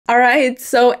Alright,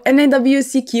 so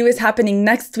NAWCQ is happening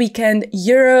next weekend,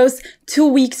 Euros 2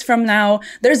 weeks from now.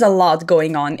 There's a lot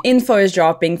going on. Info is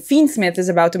dropping, Fiendsmith is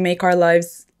about to make our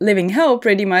lives living hell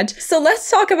pretty much. So let's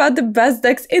talk about the best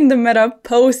decks in the meta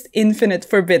post Infinite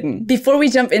Forbidden. Before we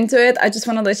jump into it, I just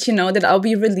want to let you know that I'll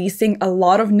be releasing a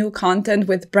lot of new content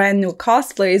with brand new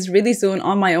cosplays really soon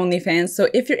on my OnlyFans. So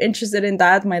if you're interested in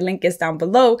that, my link is down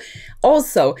below.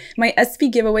 Also, my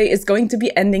SP giveaway is going to be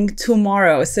ending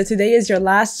tomorrow. So today is your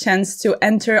last chance to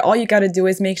enter. All you gotta do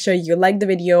is make sure you like the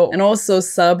video and also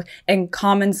sub and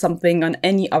comment something on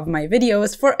any of my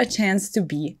videos for a chance to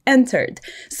be entered.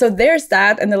 So there's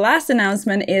that. And the last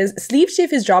announcement is Sleep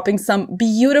Chief is dropping some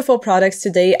beautiful products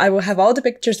today. I will have all the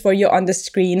pictures for you on the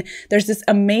screen. There's this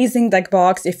amazing deck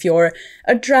box if you're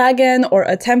a dragon or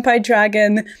a Tempai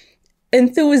dragon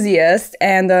enthusiast,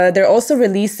 and they're also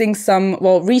releasing some,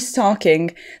 well,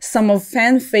 restocking some of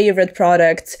fan favorite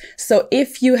products. So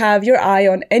if you have your eye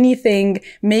on anything,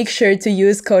 make sure to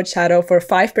use code SHADOW for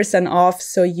 5% off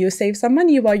so you save some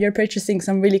money while you're purchasing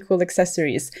some really cool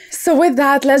accessories. So with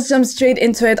that, let's jump straight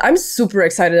into it. I'm super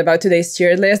excited about today's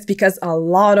tier list because a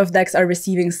lot of decks are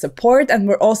receiving support, and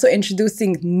we're also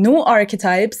introducing new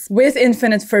archetypes with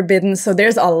Infinite Forbidden, so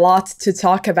there's a lot to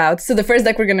talk about. So the first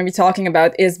deck we're going to be talking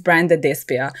about is Branded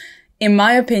Despia. In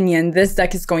my opinion, this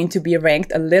deck is going to be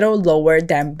ranked a little lower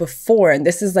than before, and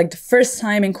this is like the first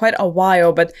time in quite a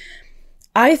while, but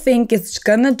I think it's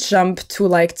gonna jump to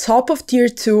like top of tier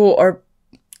 2, or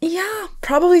yeah,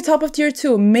 probably top of tier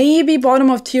 2, maybe bottom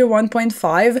of tier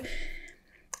 1.5.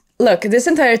 Look, this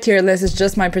entire tier list is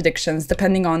just my predictions,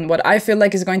 depending on what I feel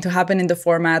like is going to happen in the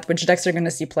format, which decks are going to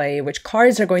see play, which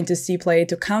cards are going to see play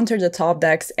to counter the top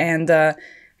decks, and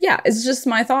yeah, it's just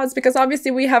my thoughts because obviously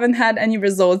we haven't had any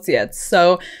results yet.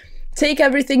 So take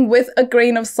everything with a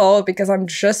grain of salt because I'm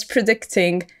just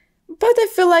predicting. But I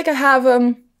feel like I have,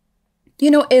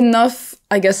 you know, enough,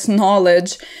 I guess,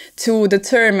 knowledge to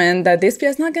determine that Despia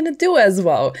is not going to do as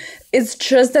well. It's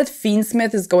just that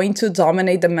Fiendsmith is going to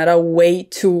dominate the meta way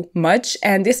too much.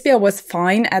 And Despia was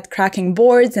fine at cracking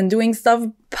boards and doing stuff,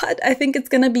 but I think it's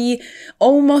going to be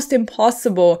almost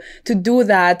impossible to do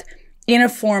that in a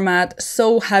format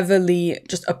so heavily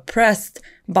just oppressed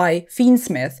by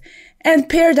Fiendsmith. And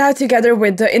pair that together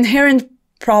with the inherent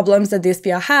problems that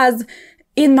Despia has,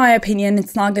 in my opinion,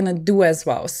 it's not gonna do as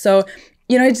well. So,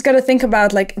 you know, you just gotta think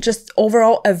about like just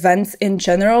overall events in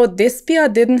general.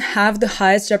 Despia didn't have the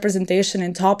highest representation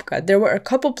in Top Cut. There were a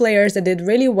couple players that did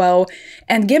really well,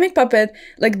 and Gimmick Puppet,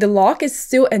 like the lock is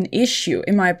still an issue,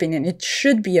 in my opinion. It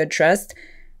should be addressed.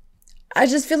 I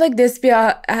just feel like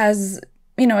Despia as,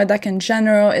 you know, a deck in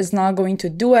general is not going to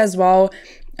do as well.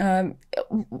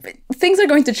 Things are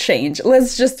going to change.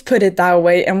 Let's just put it that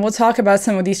way. And we'll talk about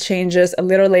some of these changes a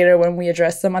little later when we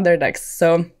address some other decks.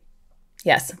 So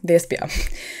yes, Despia.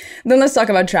 Then let's talk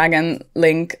about Dragon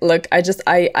Link. Look, I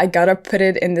gotta put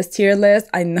it in this tier list.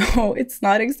 I know it's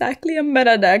not exactly a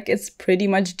meta deck. It's pretty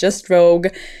much just Rogue.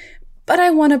 But I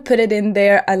want to put it in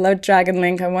there. I love Dragon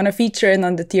Link. I want to feature it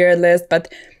on the tier list.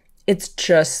 But it's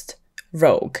just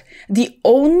Rogue. The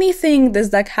only thing this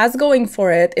deck has going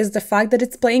for it is the fact that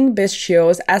it's playing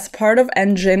Bestios as part of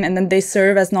Engine, and then they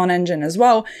serve as non-Engine as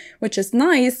well, which is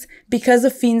nice because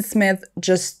of Fiendsmith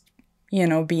just, you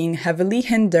know, being heavily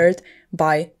hindered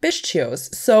by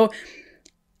Bestios. So,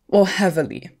 well,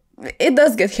 heavily. It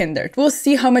does get hindered. We'll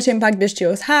see how much impact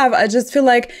Bestios have. I just feel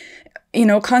like, you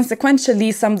know,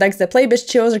 consequentially, some decks that play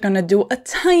Bestios are gonna do a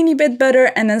tiny bit better,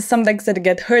 and then some decks that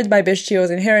get hurt by Bestios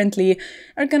inherently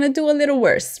are gonna do a little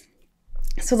worse.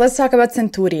 So let's talk about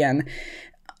Centurion.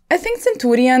 I think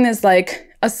Centurion is like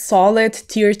a solid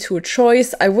tier 2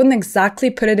 choice. I wouldn't exactly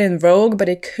put it in Rogue, but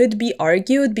it could be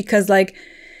argued because like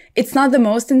it's not the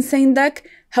most insane deck.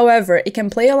 However, it can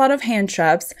play a lot of hand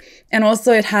traps, and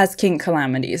also it has King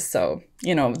Calamities. So,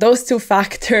 you know, those two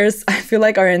factors I feel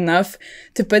like are enough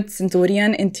to put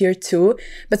Centurion in tier 2.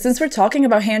 But since we're talking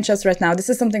about hand traps right now, this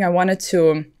is something I wanted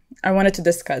to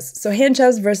discuss. So hand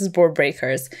traps versus board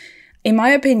breakers. In my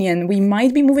opinion, we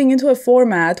might be moving into a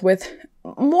format with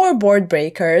more board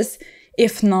breakers,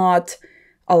 if not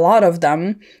a lot of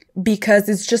them, because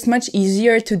it's just much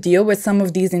easier to deal with some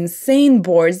of these insane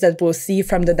boards that we'll see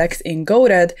from the decks in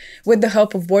Goated with the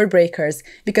help of board breakers.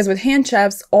 Because with hand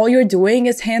traps, all you're doing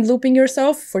is hand looping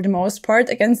yourself for the most part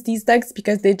against these decks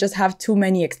because they just have too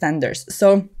many extenders.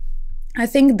 So I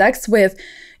think decks with,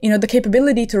 you know, the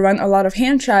capability to run a lot of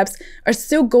hand traps are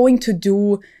still going to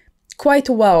do quite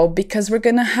well because we're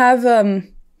gonna have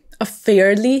a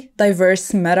fairly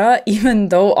diverse meta, even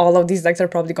though all of these decks are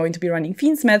probably going to be running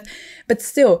Fiendsmith, but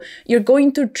still, you're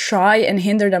going to try and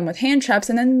hinder them with hand traps,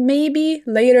 and then maybe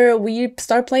later we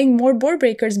start playing more board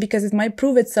breakers because it might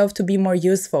prove itself to be more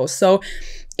useful. So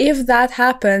if that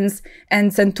happens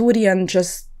and Centurion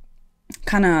just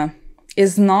kind of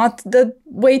is not the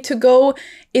way to go,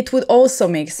 it would also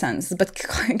make sense. But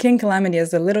King Calamity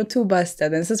is a little too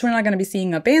busted, and since we're not going to be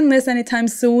seeing a ban list anytime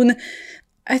soon,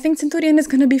 I think Centurion is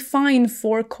going to be fine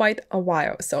for quite a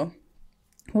while. So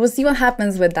we'll see what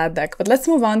happens with that deck. But let's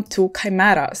move on to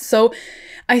Chimera. So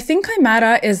I think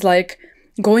Chimera is like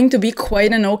going to be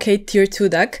quite an okay tier 2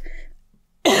 deck.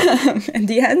 And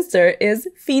the answer is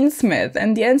Fiendsmith.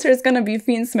 And the answer is going to be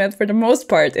Fiendsmith for the most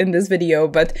part in this video.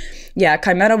 But yeah,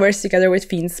 Chimera works together with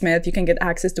Fiendsmith. You can get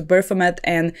access to Baphomet,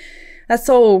 and that's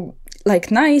all like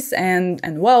nice and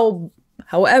well.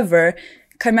 However,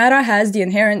 Chimera has the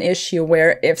inherent issue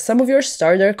where if some of your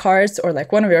starter cards, or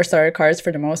like one of your starter cards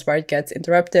for the most part, gets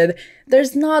interrupted,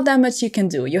 there's not that much you can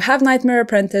do. You have Nightmare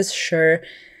Apprentice, sure,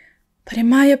 but in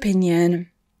my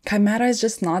opinion, Chimera is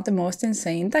just not the most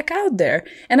insane deck out there.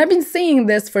 And I've been saying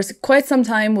this for quite some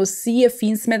time. We'll see if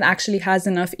Fiendsmith actually has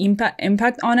enough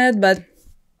impact on it, but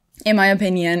in my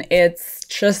opinion, it's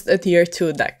just a tier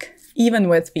 2 deck, even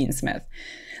with Fiendsmith.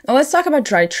 Now let's talk about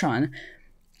Drytron.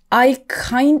 I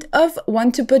kind of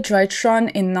want to put Drytron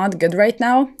in not good right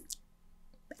now.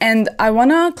 And I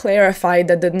want to clarify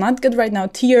that the not good right now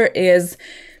tier is,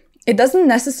 it doesn't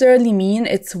necessarily mean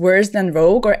it's worse than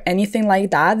Rogue or anything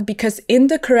like that, because in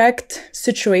the correct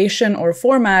situation or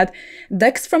format,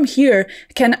 decks from here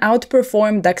can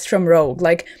outperform decks from Rogue.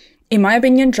 Like, in my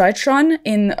opinion, Drytron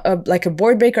in a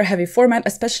board breaker heavy format,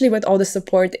 especially with all the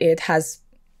support it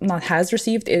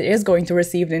it is going to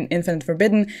receive in Infinite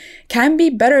Forbidden, can be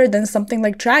better than something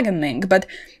like Dragon Link. But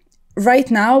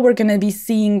right now, we're going to be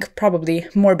seeing probably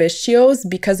more Bestios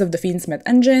because of the Fiendsmith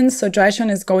engine, so Drytron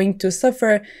is going to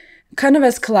suffer kind of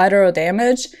as collateral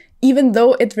damage, even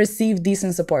though it received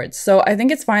decent support. So I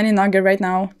think it's fine and not good right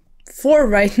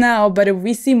now, but if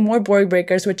we see more board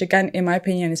breakers, which again, in my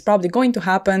opinion, is probably going to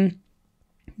happen,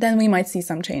 then we might see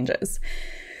some changes.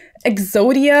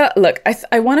 Exodia, look,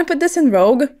 I want to put this in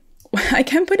Rogue. I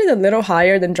can put it a little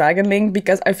higher than Dragon Link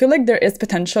because I feel like there is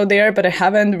potential there, but I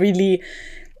haven't really,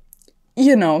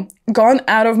 gone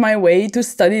out of my way to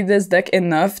study this deck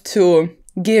enough to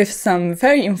give some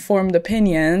very informed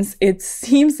opinions. It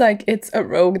seems like it's a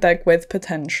Rogue deck with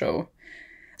potential.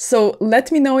 So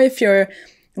let me know if you're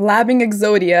labbing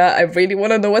Exodia. I really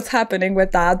want to know what's happening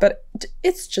with that, but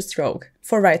it's just Rogue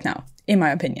for right now, in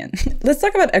my opinion. Let's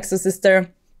talk about Exosister.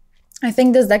 I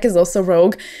think this deck is also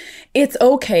Rogue. It's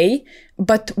okay,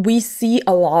 but we see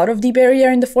a lot of the barrier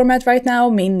in the format right now,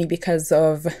 mainly because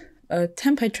of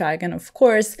Tempest Dragon, of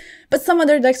course, but some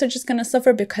other decks are just going to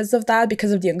suffer because of that,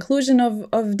 because of the inclusion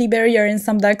of the barrier in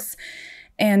some decks.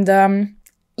 And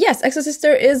yes,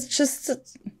 Exosister is just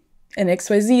an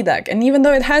XYZ deck. And even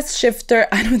though it has Shifter,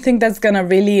 I don't think that's going to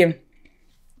really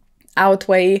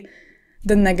outweigh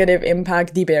the negative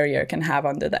impact the barrier can have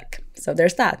on the deck. So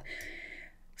there's that.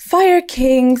 Fire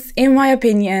Kings, in my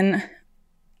opinion,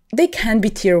 they can be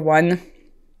tier 1,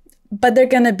 but they're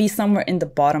going to be somewhere in the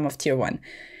bottom of tier 1.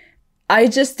 I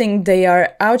just think they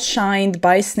are outshined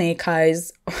by Snake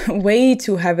Eyes way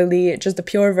too heavily, just the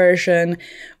pure version,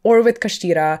 or with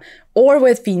Kashtira, or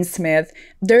with Fiendsmith.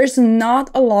 There's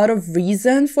not a lot of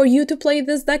reason for you to play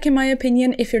this deck, in my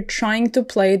opinion, if you're trying to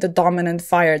play the dominant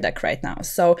fire deck right now.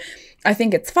 So I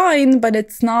think it's fine, but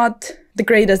it's not the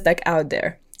greatest deck out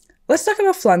there. Let's talk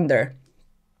about Flunder.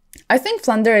 I think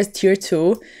Flunder is tier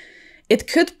 2. It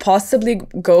could possibly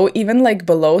go even like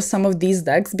below some of these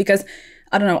decks because,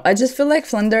 I don't know, I just feel like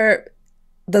Flunder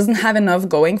doesn't have enough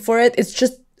going for it. It's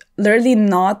just literally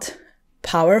not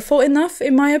powerful enough,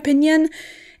 in my opinion.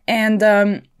 And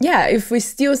yeah, if we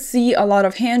still see a lot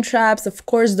of hand traps, of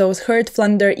course, those hurt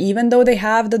Flunder, even though they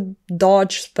have the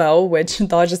dodge spell, which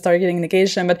dodge is targeting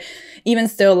negation, but even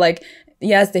still, like,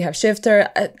 yes, they have Shifter.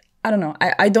 I don't know.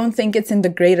 I don't think it's in the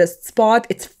greatest spot.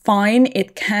 It's fine.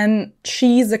 It can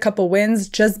cheese a couple wins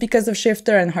just because of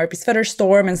Shifter and Harpy's Feather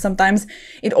Storm, and sometimes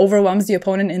it overwhelms the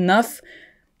opponent enough.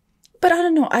 But I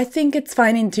don't know. I think it's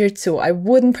fine in tier 2. I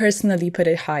wouldn't personally put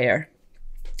it higher.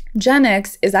 Gen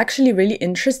X is actually really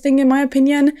interesting, in my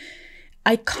opinion.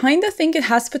 I kind of think it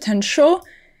has potential,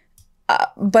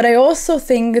 but I also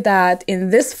think that in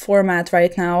this format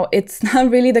right now, it's not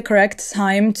really the correct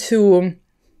time to...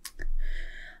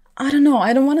 I don't know,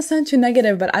 I don't want to sound too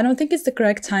negative, but I don't think it's the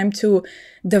correct time to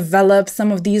develop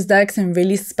some of these decks and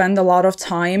really spend a lot of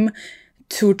time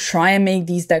to try and make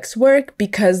these decks work,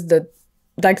 because the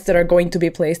decks that are going to be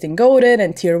placed in Goated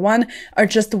and Tier 1 are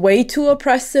just way too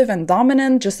oppressive and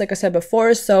dominant, just like I said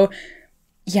before. So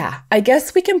yeah, I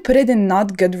guess we can put it in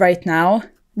not good right now,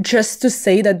 just to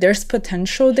say that there's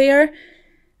potential there,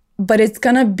 but it's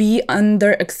gonna be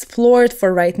underexplored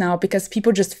for right now because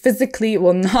people just physically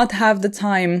will not have the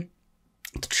time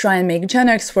to try and make Gen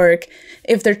X work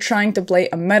if they're trying to play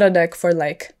a meta deck for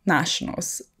like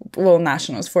nationals for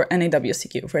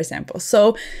NAWCQ, for example.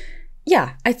 So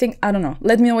yeah, I don't know.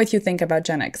 Let me know what you think about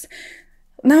Gen X.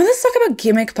 Now let's talk about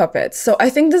Gimmick Puppet. So I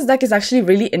think this deck is actually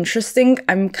really interesting.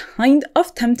 I'm kind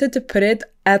of tempted to put it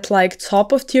at like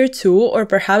top of Tier 2 or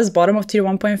perhaps bottom of Tier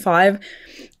 1.5.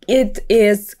 It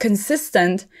is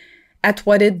consistent at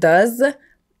what it does.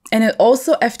 And it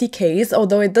also FTKs,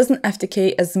 although it doesn't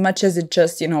FTK as much as it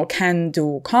just, you know, can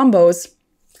do combos.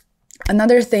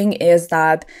 Another thing is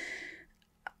that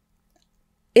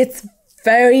it's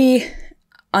very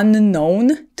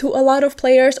unknown to a lot of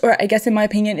players, or I guess in my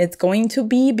opinion it's going to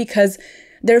be, because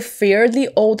they're fairly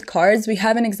old cards. We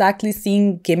haven't exactly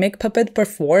seen Gimmick Puppet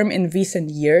perform in recent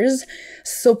years.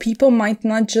 So people might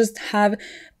not just have,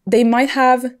 they might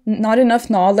have not enough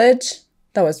knowledge.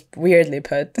 That was weirdly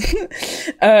put.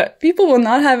 People will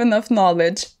not have enough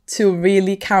knowledge to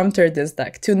really counter this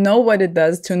deck, to know what it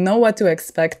does, to know what to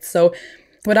expect. So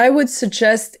what I would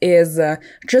suggest is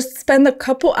just spend a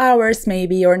couple hours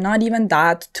maybe, or not even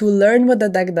that, to learn what the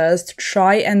deck does, to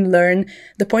try and learn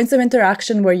the points of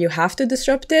interaction where you have to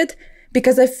disrupt it,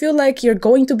 because I feel like you're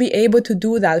going to be able to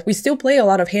do that. We still play a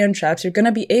lot of hand traps. You're going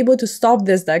to be able to stop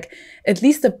this deck at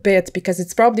least a bit, because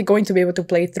it's probably going to be able to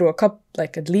play through a couple,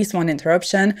 like at least one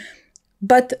interruption.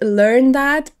 But learn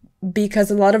that, because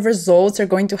a lot of results are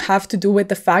going to have to do with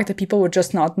the fact that people will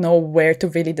just not know where to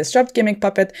really disrupt Gimmick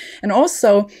Puppet. And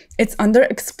also, it's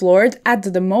underexplored at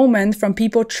the moment from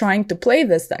people trying to play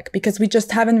this deck, because we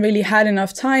just haven't really had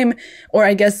enough time, or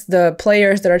I guess the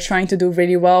players that are trying to do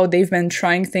really well, they've been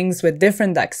trying things with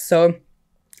different decks. So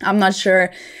I'm not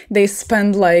sure they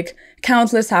spend like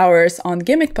countless hours on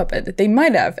Gimmick Puppet. They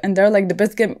might have, and they're like the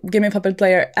best Gimmick Puppet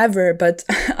player ever. But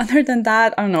other than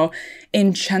that, I don't know.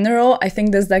 In general, I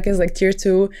think this deck is like Tier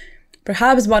 2,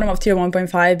 perhaps bottom of Tier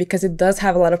 1.5, because it does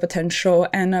have a lot of potential,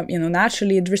 and you know,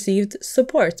 naturally it received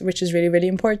support, which is really, really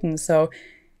important. So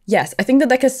yes, I think the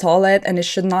deck is solid and it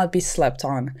should not be slept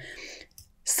on.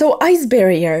 So Ice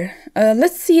Barrier.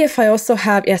 Let's see if I also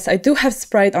have, yes, I do have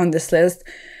Sprite on this list.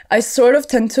 I sort of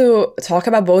tend to talk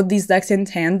about both these decks in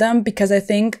tandem, because I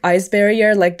think Ice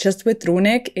Barrier, like just with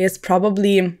Runic, is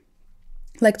probably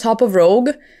like top of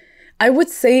Rogue. I would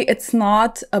say it's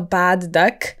not a bad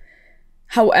deck.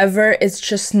 However, it's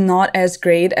just not as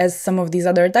great as some of these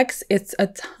other decks. It's a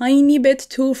tiny bit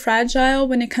too fragile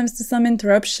when it comes to some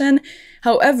interruption.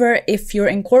 However, if you're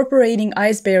incorporating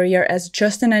Ice Barrier as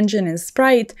just an engine in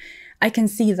Sprite, I can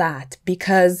see that,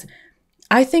 because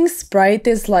I think Sprite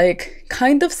is like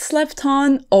kind of slept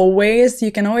on always.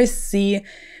 You can always see,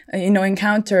 you know,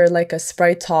 encounter like a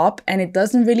Sprite top, and it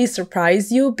doesn't really surprise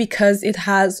you because it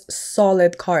has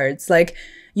solid cards. Like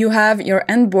you have your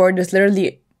end board is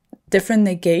literally different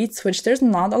negates, which there's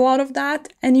not a lot of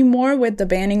that anymore with the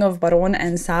banning of Baron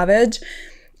and Savage.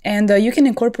 And you can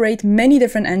incorporate many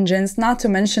different engines, not to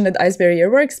mention that Ice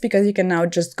Barrier works because you can now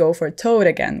just go for Toad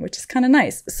again, which is kind of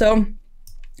nice. So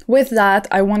with that,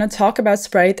 I want to talk about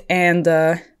Sprite and,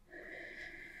 where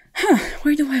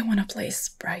do I want to play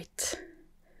Sprite?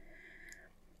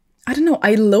 I don't know,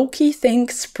 I low-key think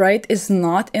Sprite is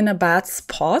not in a bad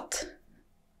spot.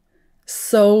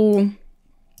 So,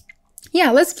 yeah,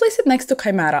 let's place it next to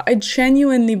Chimera. I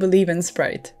genuinely believe in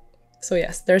Sprite. So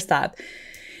yes, there's that.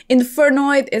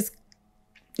 Infernoid is,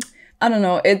 I don't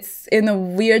know, it's in a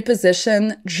weird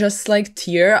position, just like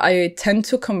Tyr. I tend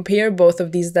to compare both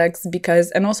of these decks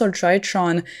because, and also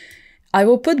Tritron, I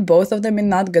will put both of them in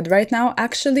not good right now,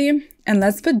 actually. And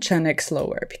let's put Gen X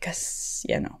lower because,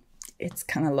 you know, it's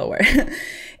kind of lower.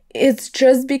 It's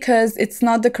just because it's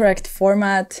not the correct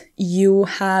format. You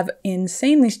have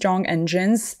insanely strong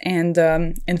engines, and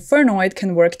Infernoid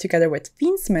can work together with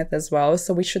Fiendsmith as well,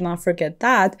 so we should not forget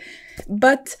that.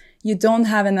 But you don't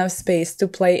have enough space to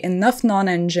play enough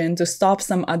non-engine to stop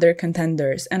some other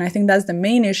contenders. And I think that's the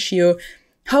main issue.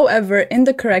 However, in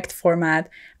the correct format,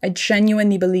 I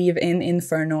genuinely believe in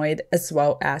Infernoid as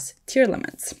well as Tier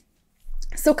Limits.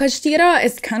 So Kashtira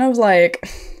is kind of like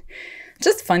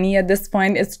just funny at this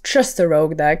point. It's just a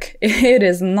rogue deck. It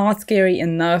is not scary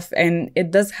enough, and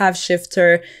it does have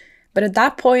Shifter. But at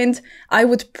that point, I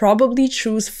would probably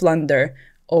choose Flunder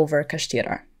over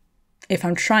Kashtira if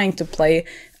I'm trying to play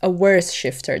a worse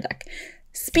Shifter deck.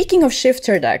 Speaking of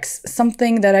Shifter decks,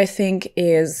 something that I think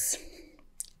is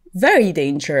very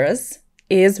dangerous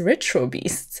is Ritual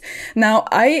Beasts. Now,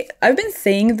 I've been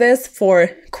saying this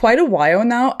for quite a while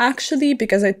now, actually,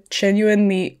 because I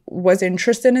genuinely was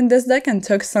interested in this deck and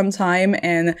took some time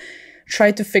and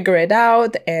tried to figure it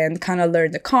out and kind of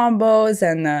learn the combos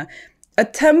and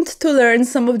attempt to learn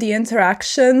some of the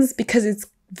interactions, because it's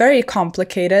very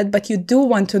complicated, but you do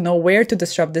want to know where to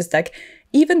disrupt this deck,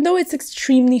 even though it's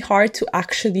extremely hard to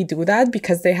actually do that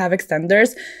because they have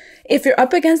extenders. If you're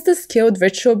up against a skilled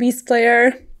Ritual Beast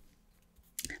player,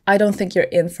 I don't think you're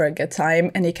in for a good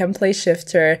time, and you can play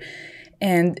Shifter,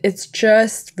 and it's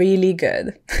just really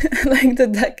good. Like, the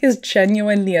deck is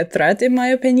genuinely a threat, in my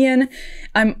opinion.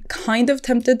 I'm kind of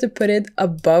tempted to put it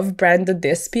above Branded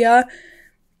Dispia,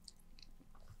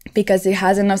 because it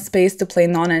has enough space to play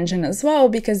non-engine as well,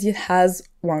 because it has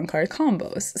one-card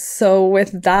combos. So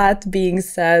with that being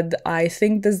said, I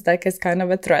think this deck is kind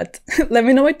of a threat. Let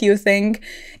me know what you think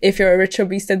if you're a Ritual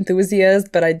Beast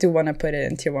enthusiast, but I do want to put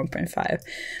it in tier 1.5.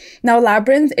 Now,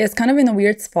 Labyrinth is kind of in a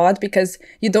weird spot because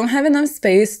you don't have enough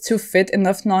space to fit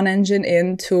enough non-engine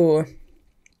into,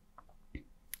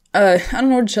 I don't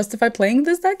know, justify playing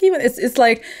this deck even. It's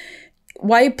like,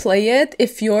 why play it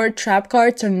if your trap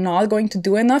cards are not going to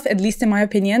do enough, at least in my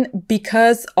opinion,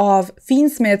 because of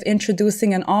Fiendsmith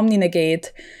introducing an Omni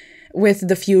Negate with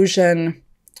the fusion.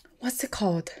 What's it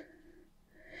called?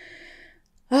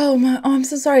 Oh, I'm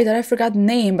so sorry that I forgot the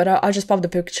name, but I'll just pop the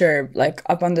picture like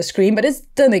up on the screen. But it's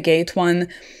the negate one.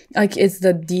 Like, it's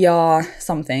the Dia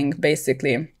something,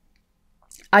 basically.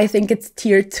 I think it's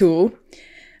tier 2,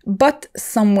 but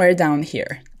somewhere down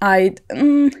here.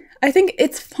 I think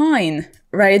it's fine,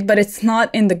 right? But it's not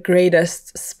in the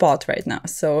greatest spot right now.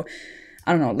 So,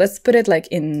 I don't know. Let's put it like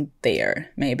in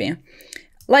there, maybe.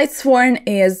 Lightsworn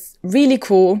is really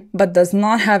cool, but does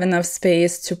not have enough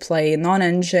space to play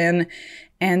non-engine.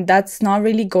 And that's not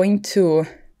really going to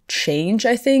change,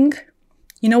 I think.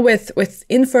 You know, with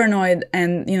Infernoid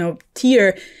and, you know,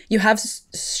 Tier, you have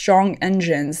strong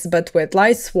engines. But with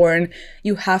Lightsworn,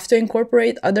 you have to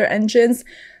incorporate other engines.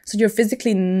 So you're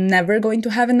physically never going to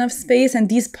have enough space, and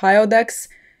these pile decks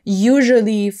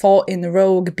usually fall in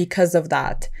Rogue because of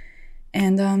that.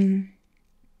 And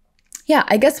yeah,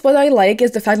 I guess what I like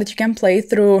is the fact that you can play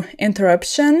through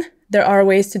Interruption. There are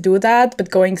ways to do that,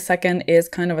 but going second is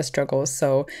kind of a struggle.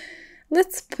 So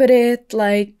let's put it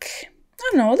like, I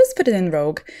don't know, let's put it in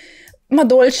Rogue.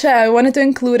 Madolce, I wanted to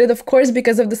include it, of course,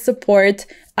 because of the support.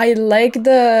 I like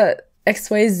the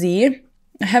XYZ.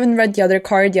 I haven't read the other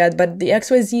card yet, but the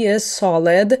XYZ is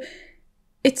solid.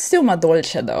 It's still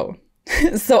Madolce though.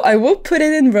 So I will put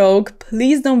it in Rogue.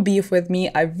 Please don't beef with me.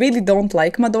 I really don't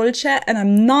like Madolce, and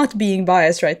I'm not being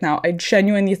biased right now. I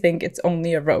genuinely think it's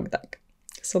only a Rogue deck.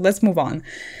 So let's move on.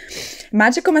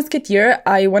 Magical Musketeer,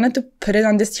 I wanted to put it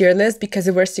on this tier list because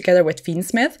it works together with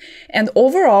Fiendsmith. And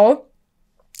overall,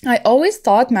 I always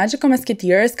thought Magical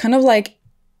Musketeer is kind of like,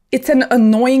 it's an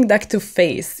annoying deck to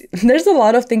face. There's a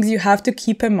lot of things you have to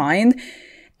keep in mind,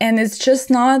 and it's just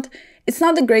not, it's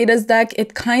not the greatest deck.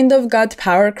 It kind of got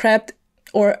power crept,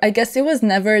 or I guess it was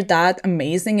never that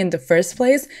amazing in the first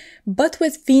place. But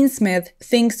with Fiendsmith,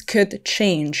 things could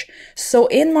change. So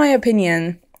in my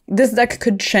opinion, this deck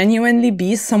could genuinely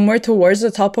be somewhere towards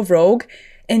the top of Rogue,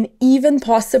 and even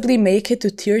possibly make it to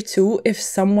tier 2 if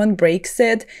someone breaks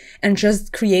it and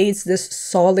just creates this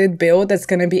solid build that's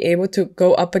going to be able to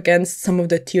go up against some of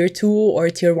the tier 2 or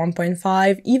tier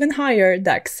 1.5, even higher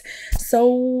decks.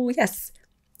 So yes,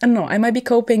 I don't know, I might be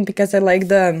coping because I like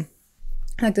the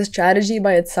strategy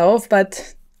by itself,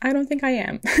 but I don't think I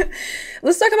am.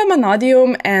 Let's talk about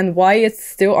Monodium and why it's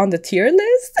still on the tier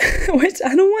list, which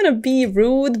I don't want to be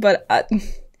rude, but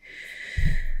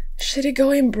should it go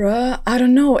in, bruh? I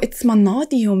don't know. It's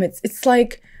Monodium. It's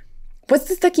like, what's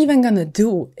this deck even gonna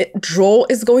do? Droll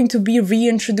is going to be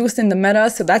reintroduced in the meta,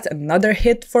 so that's another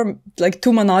hit for like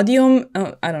 2 Monodium.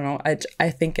 I don't know. I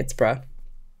think it's bruh.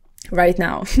 Right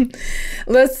now,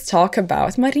 let's talk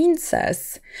about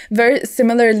Marincess. Very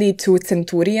similarly to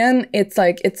Centurion, it's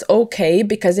like, it's okay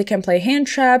because it can play hand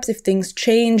traps. If things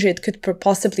change, it could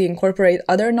possibly incorporate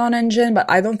other non-engine, but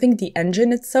I don't think the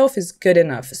engine itself is good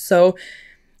enough. So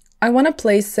I want to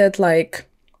place it like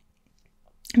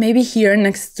maybe here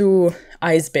next to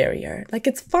Ice Barrier. Like,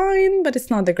 it's fine, but it's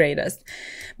not the greatest.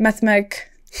 Methmec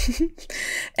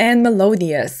and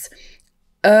Melodious.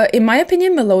 In my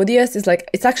opinion, Melodious is like,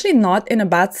 it's actually not in a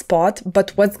bad spot,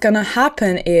 but what's gonna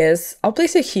happen is, I'll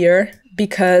place it here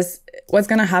because what's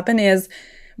gonna happen is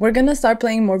we're gonna start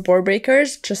playing more board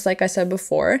breakers, just like I said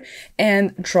before,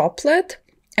 and Droplet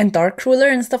and Dark Ruler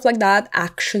and stuff like that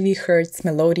actually hurts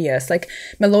Melodious. Like,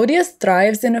 Melodious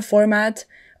thrives in a format,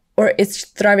 or it's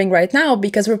thriving right now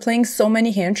because we're playing so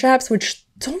many hand traps, which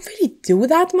don't really do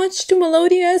that much to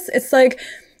Melodious. It's like,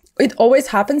 it always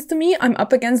happens to me. I'm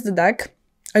up against the deck.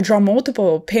 I draw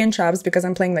multiple pain traps because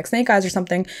I'm playing like Snake Eyes or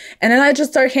something. And then I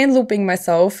just start hand looping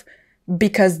myself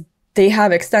because they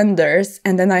have extenders.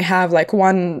 And then I have like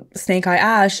one Snake Eye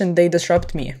Ash and they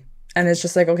disrupt me. And it's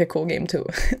just like, okay, cool, game 2.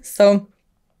 So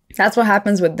that's what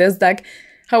happens with this deck.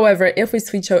 However, if we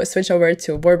switch over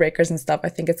to board breakers and stuff, I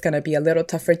think it's going to be a little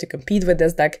tougher to compete with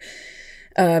this deck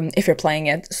if you're playing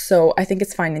it. So I think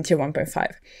it's fine in tier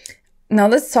 1.5. Now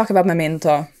let's talk about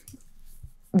Memento.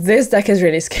 This deck is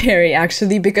really scary,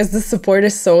 actually, because the support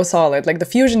is so solid. Like, the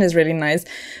fusion is really nice.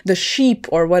 The sheep,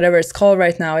 or whatever it's called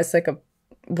right now, it's like a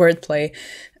wordplay,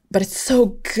 but it's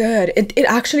so good. It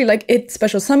actually, like, it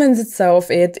special summons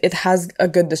itself. It has a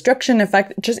good destruction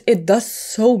effect. It does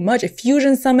so much. It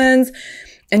fusion summons,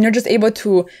 and you're just able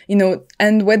to, you know,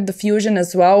 end with the fusion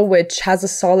as well, which has a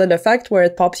solid effect where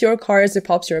it pops your cards, it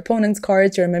pops your opponent's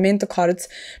cards, your Memento cards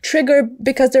trigger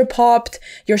because they're popped.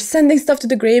 You're sending stuff to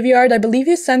the graveyard. I believe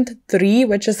you sent 3,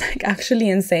 which is like actually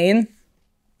insane.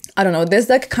 I don't know. This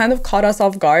deck kind of caught us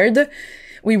off guard.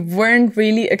 We weren't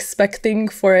really expecting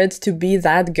for it to be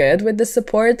that good with the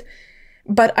support.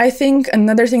 But I think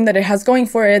another thing that it has going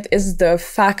for it is the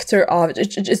factor of,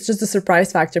 it's just a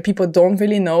surprise factor. People don't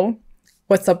really know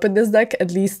what's up with this deck, at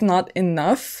least not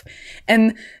enough.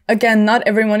 And again, not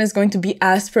everyone is going to be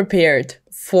as prepared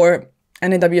for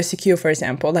an AWCQ, for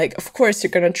example. Like, of course, you're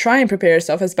going to try and prepare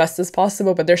yourself as best as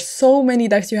possible, but there's so many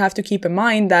decks you have to keep in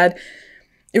mind that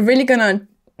you're really going to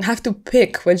have to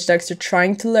pick which decks you're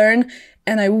trying to learn.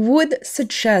 And I would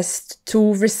suggest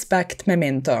to respect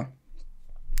Memento.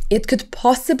 It could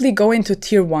possibly go into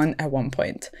tier 1 at one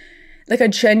point. Like, I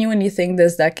genuinely think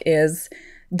this deck is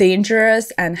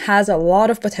dangerous and has a lot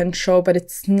of potential, but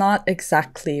it's not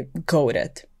exactly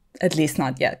goated. At least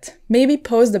not yet. Maybe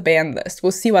post the ban list.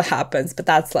 We'll see what happens, but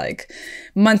that's like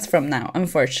months from now,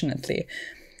 unfortunately.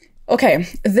 Okay,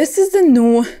 this is the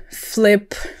new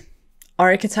flip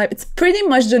archetype. It's pretty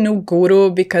much the new guru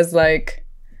because, like,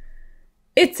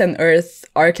 it's an earth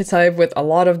archetype with a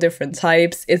lot of different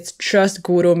types. It's just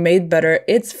guru made better.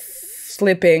 It's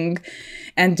flipping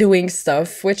and doing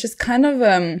stuff, which is kind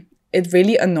of it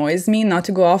really annoys me, not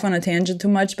to go off on a tangent too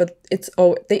much, but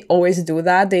they always do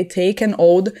that. They take an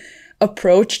old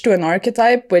approach to an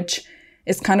archetype, which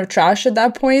is kind of trash at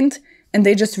that point, and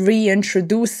they just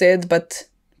reintroduce it, but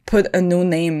put a new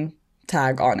name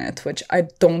tag on it, which I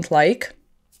don't like.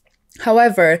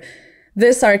 However,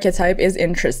 this archetype is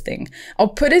interesting. I'll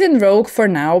put it in Rogue for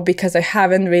now because I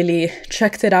haven't really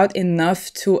checked it out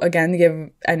enough to, again, give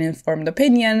an informed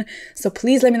opinion. So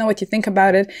please let me know what you think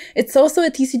about it. It's also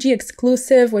a TCG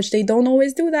exclusive, which they don't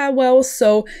always do that well.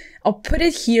 So I'll put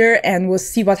it here and we'll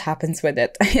see what happens with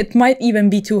it. It might even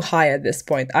be too high at this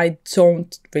point. I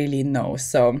don't really know.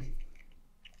 So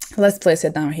let's place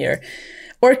it down here.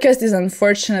 Orcust is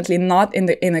unfortunately not in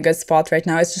a good spot right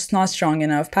now. It's just not strong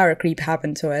enough. Power creep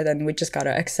happened to it, and we just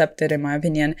gotta accept it, in my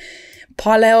opinion.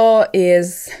 Paleo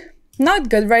is not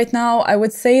good right now. I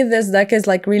would say this deck is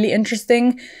like really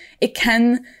interesting. It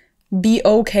can be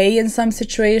okay in some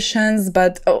situations,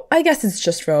 but I guess it's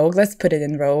just Rogue. Let's put it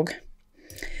in Rogue.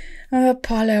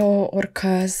 Paleo,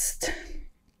 Orcust.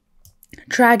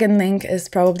 Dragon Link is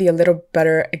probably a little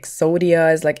better.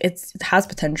 Exodia is like, it has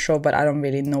potential, but I don't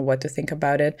really know what to think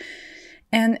about it.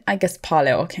 And I guess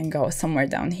Paleo can go somewhere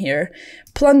down here.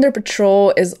 Plunder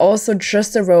Patrol is also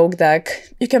just a rogue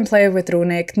deck. You can play it with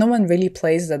Runic. No one really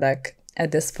plays the deck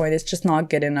at this point. It's just not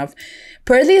good enough.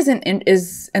 Pearly is an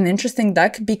interesting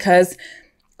deck because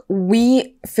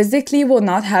we physically will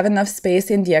not have enough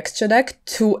space in the extra deck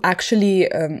to actually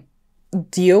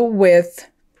deal with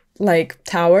like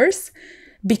towers,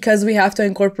 because we have to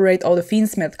incorporate all the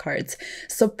Fiendsmith cards.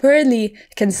 So Pearly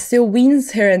can still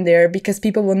wins here and there because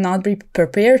people will not be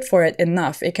prepared for it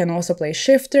enough. It can also play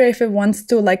Shifter if it wants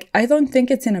to. Like, I don't think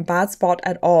it's in a bad spot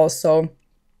at all. So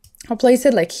I'll place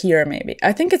it like here maybe.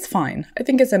 I think it's fine. I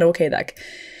think it's an okay deck.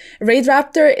 Raid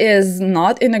Raptor is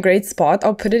not in a great spot.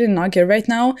 I'll put it in not good right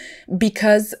now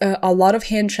because a lot of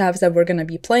hand traps that we're going to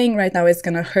be playing right now is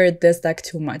going to hurt this deck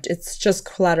too much. It's just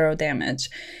collateral damage.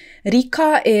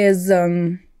 Rika is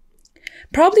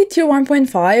probably tier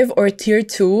 1.5 or tier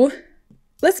 2.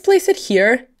 Let's place it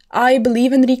here. I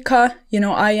believe in Rika. You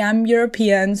know, I am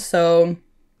European, so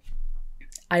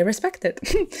I respect it.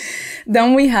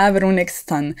 Then we have Runic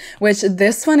Stun, which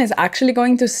this one is actually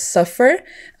going to suffer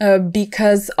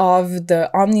because of the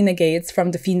Omni Negates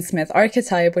from the Fiendsmith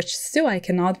archetype, which still I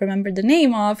cannot remember the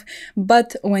name of.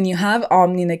 But when you have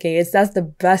Omni Negates, that's the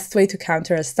best way to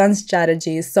counter a stun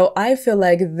strategy. So I feel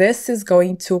like this is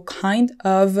going to kind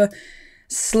of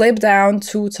slip down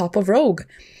to top of Rogue,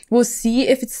 We'll see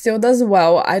if it still does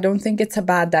well. I don't think it's a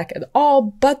bad deck at all,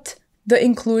 but the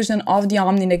inclusion of the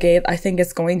Omni Negate, I think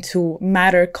is going to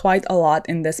matter quite a lot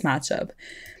in this matchup.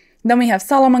 Then we have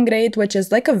Salamangreat, which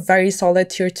is like a very solid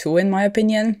tier 2 in my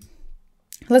opinion.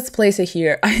 Let's place it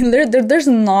here. There's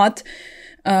not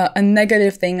a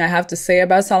negative thing I have to say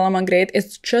about Salamangreat.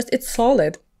 It's just, it's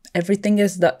solid. Everything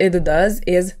it does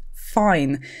is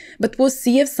fine. But we'll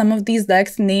see if some of these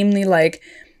decks, namely like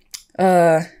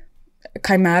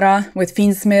Chimera with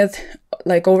Fiendsmith,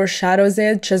 like overshadows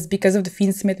it just because of the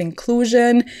Fiendsmith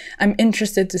inclusion. I'm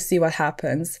interested to see what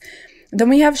happens. Then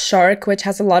we have Shark, which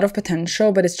has a lot of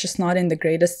potential, but it's just not in the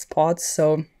greatest spot.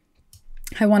 So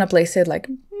I want to place it like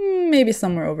maybe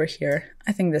somewhere over here.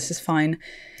 I think this is fine.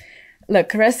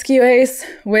 Look, Rescue Ace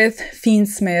with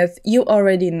Fiendsmith. You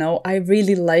already know I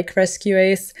really like Rescue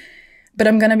Ace, but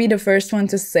I'm gonna be the first one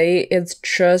to say it's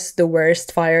just the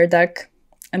worst fire deck,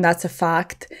 and that's a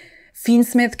fact.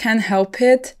 Fiendsmith can help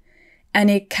it, and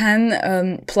it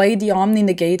can play the Omni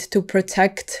Negate to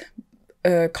protect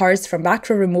cards from back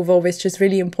row removal, which is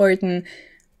really important,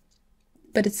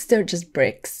 but it still just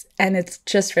breaks, and it's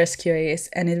just Rescue Ace,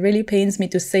 and it really pains me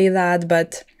to say that,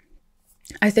 but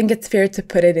I think it's fair to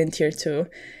put it in tier 2.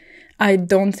 I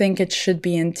don't think it should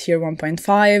be in tier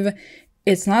 1.5.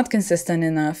 It's not consistent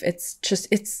enough.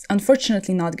 It's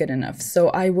unfortunately not good enough, so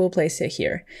I will place it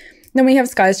here. Then we have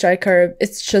Sky Striker.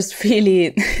 It's just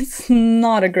really, it's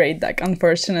not a great deck,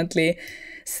 unfortunately.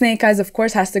 Snake Eyes, of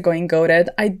course, has to go in Goated.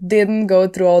 I didn't go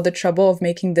through all the trouble of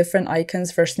making different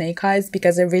icons for Snake Eyes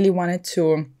because I really wanted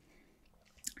to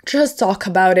just talk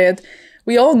about it.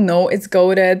 We all know it's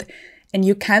Goated, and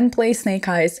you can play Snake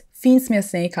Eyes, Fiendsmith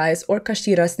Snake Eyes, or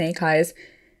Kashira Snake Eyes,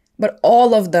 but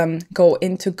all of them go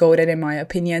into Goated in my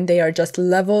opinion. They are just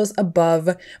levels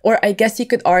above, or I guess you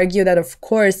could argue that of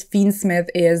course Fiendsmith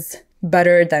is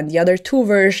better than the other two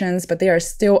versions, but they are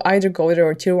still either Goated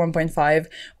or tier 1.5,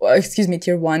 or excuse me,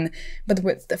 tier 1. But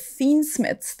with the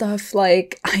Fiendsmith stuff,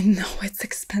 like, I know it's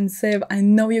expensive. I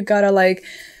know you gotta like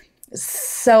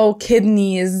sell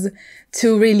kidneys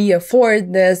to really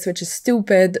afford this, which is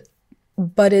stupid,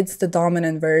 but it's the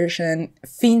dominant version.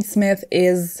 Fiendsmith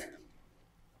is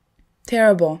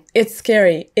terrible. It's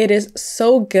scary. It is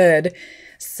so good.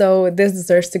 So this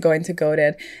deserves to go into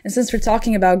Goated. And since we're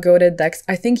talking about Goated decks,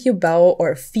 I think Yubel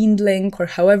or Fiendlink or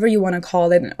however you want to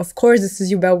call it, and of course this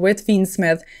is Yubel with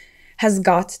Fiendsmith, has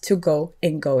got to go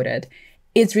in Goated.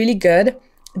 It's really good.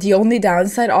 The only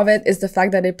downside of it is the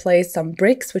fact that it plays some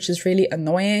bricks, which is really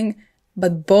annoying.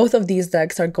 But both of these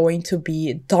decks are going to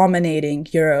be dominating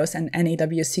Euros and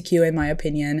NAWCQ in my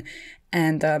opinion.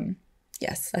 And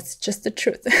yes, that's just the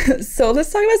truth. So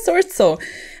let's talk about Sword Soul.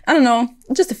 I don't know,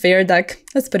 just a fair deck.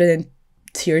 Let's put it in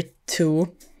tier 2.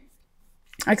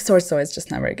 Like Sword Soul is just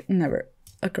never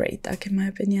a great deck in my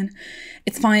opinion.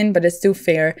 It's fine, but it's too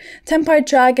fair. Tempire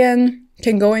Dragon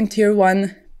can go in tier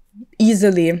 1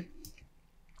 easily.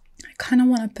 I kind of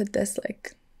want to put this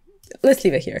like, let's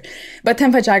leave it here. But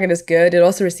Tempire Dragon is good. It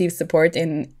also receives support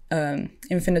in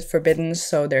Infinite Forbidden,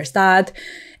 so there's that.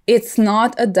 It's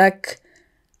not a deck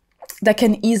that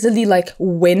can easily like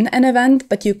win an event,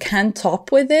 but you can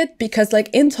top with it because like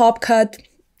in Top Cut,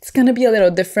 it's gonna be a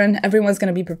little different. Everyone's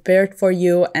gonna be prepared for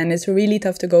you and it's really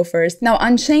tough to go first. Now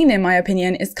Unchained, in my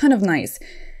opinion, is kind of nice.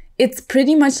 It's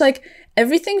pretty much like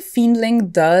everything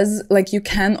Fiendlink does, like you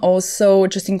can also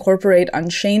just incorporate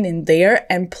Unchained in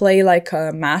there and play like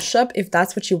a mashup if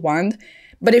that's what you want.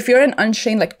 But if you're an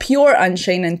Unchained, like pure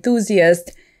Unchained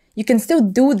enthusiast, you can still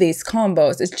do these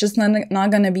combos. It's just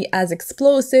not gonna be as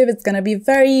explosive. It's gonna be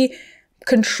very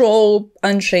control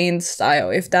Unchained style.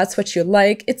 If that's what you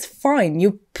like, it's fine.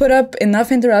 You put up enough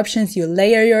interruptions, you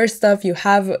layer your stuff, you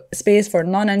have space for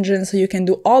non-engine, so you can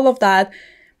do all of that,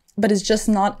 but it's just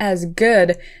not as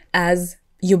good as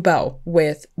Yubel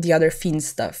with the other Fiend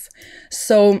stuff.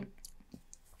 So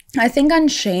I think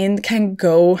Unchained can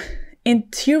go in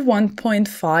tier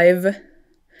 1.5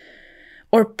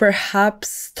 or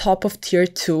perhaps top of tier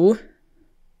 2.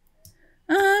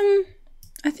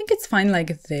 I think it's fine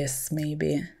like this,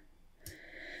 maybe.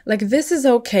 Like this is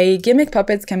okay. Gimmick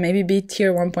Puppets can maybe be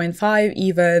tier 1.5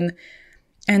 even.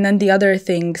 And then the other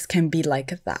things can be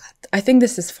like that. I think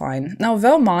this is fine. Now,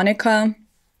 Velmonica,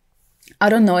 I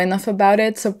don't know enough about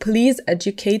it, so please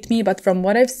educate me. But from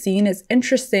what I've seen, it's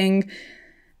interesting,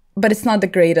 but it's not the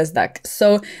greatest deck.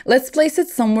 So let's place it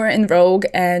somewhere in Rogue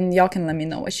and y'all can let me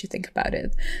know what you think about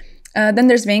it. Then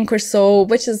there's Vanquish Soul,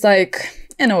 which is like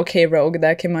an okay Rogue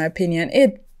deck in my opinion.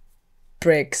 It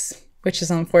breaks, which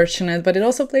is unfortunate, but it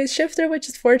also plays Shifter, which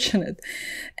is fortunate.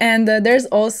 And there's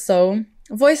also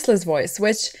Voiceless Voice,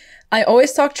 which I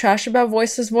always talk trash about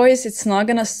Voice's Voice. It's not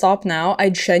gonna stop now. I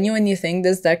genuinely think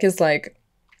this deck is like,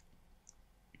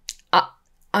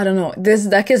 I don't know. This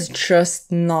deck is just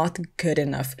not good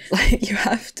enough. Like, you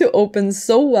have to open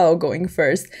so well going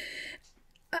first.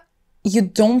 You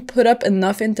don't put up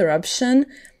enough interruption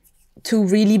to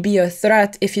really be a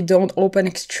threat if you don't open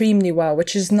extremely well,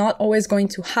 which is not always going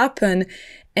to happen.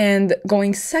 And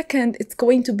going second, it's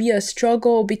going to be a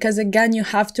struggle because, again, you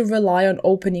have to rely on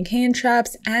opening hand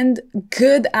traps and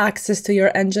good access to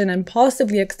your engine and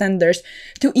possibly extenders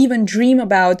to even dream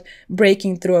about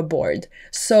breaking through a board.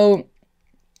 So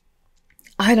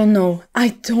I don't know.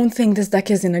 I don't think this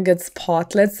deck is in a good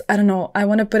spot. I don't know. I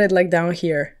want to put it like down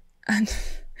here. And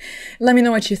let me know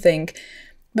what you think.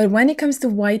 But when it comes to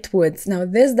White Woods, now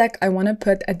this deck I want to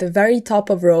put at the very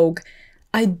top of Rogue.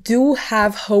 I do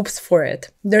have hopes for it.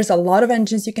 There's a lot of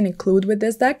engines you can include with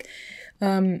this deck.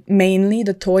 Mainly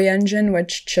the toy engine,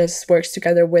 which just works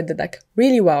together with the deck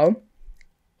really well.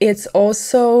 It's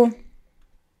also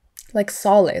like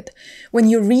solid. When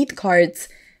you read cards,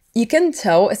 you can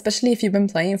tell, especially if you've been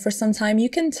playing for some time, you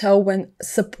can tell when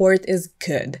support is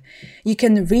good. You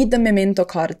can read the memento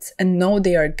cards and know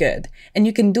they are good. And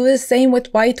you can do the same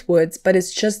with White Woods, but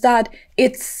it's just that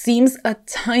it seems a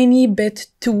tiny bit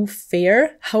too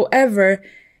fair. However,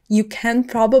 you can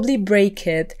probably break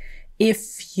it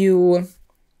if you,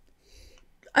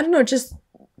 I don't know, just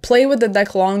play with the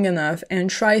deck long enough and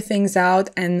try things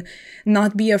out and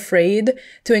not be afraid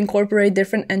to incorporate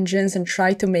different engines and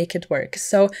try to make it work.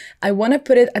 So I want to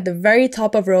put it at the very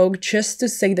top of Rogue just to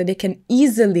say that it can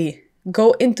easily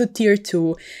go into tier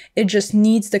 2. It just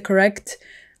needs the correct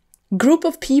group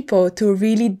of people to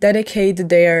really dedicate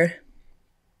their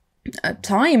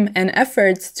time and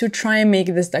efforts to try and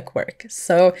make this deck work.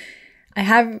 So I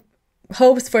have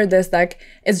hopes for this deck.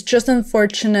 It's just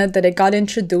unfortunate that it got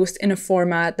introduced in a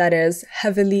format that is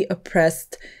heavily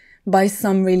oppressed by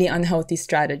some really unhealthy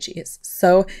strategies.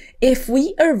 So if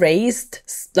we erased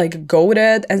like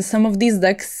Goated and some of these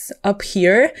decks up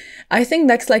here, I think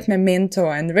decks like Memento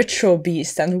and Ritual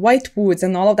Beast and White Woods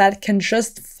and all of that can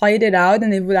just fight it out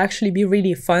and it would actually be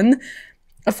really fun.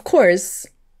 Of course,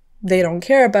 they don't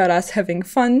care about us having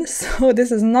fun, so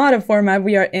this is not a format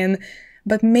we are in,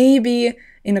 but maybe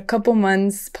in a couple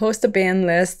months, post a ban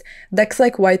list, decks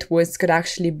like White Woods could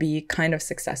actually be kind of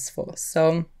successful.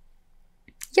 So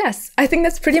yes, I think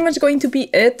that's pretty much going to be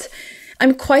it.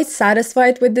 I'm quite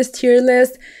satisfied with this tier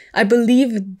list. I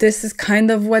believe this is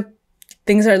kind of what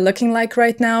things are looking like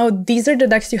right now. These are the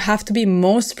decks you have to be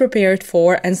most prepared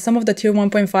for, and some of the tier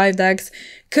 1.5 decks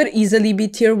could easily be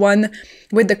tier 1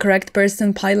 with the correct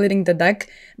person piloting the deck.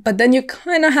 But then you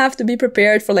kind of have to be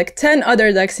prepared for like 10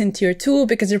 other decks in tier 2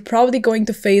 because you're probably going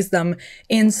to face them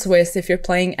in Swiss if you're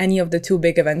playing any of the 2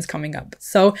 big events coming up.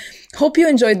 So hope you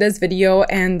enjoyed this video,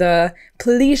 and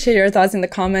please share your thoughts in the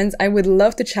comments. I would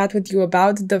love to chat with you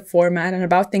about the format and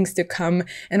about things to come,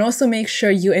 and also make sure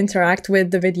you interact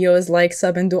with the videos, like,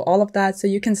 sub, and do all of that so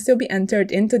you can still be entered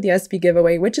into the SP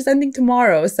giveaway, which is ending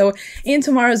tomorrow. So in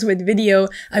tomorrow's video,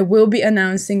 I will be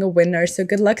announcing a winner. So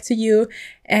good luck to you.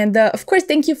 And of course,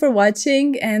 thank you for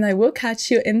watching, and I will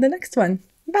catch you in the next one.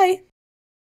 Bye!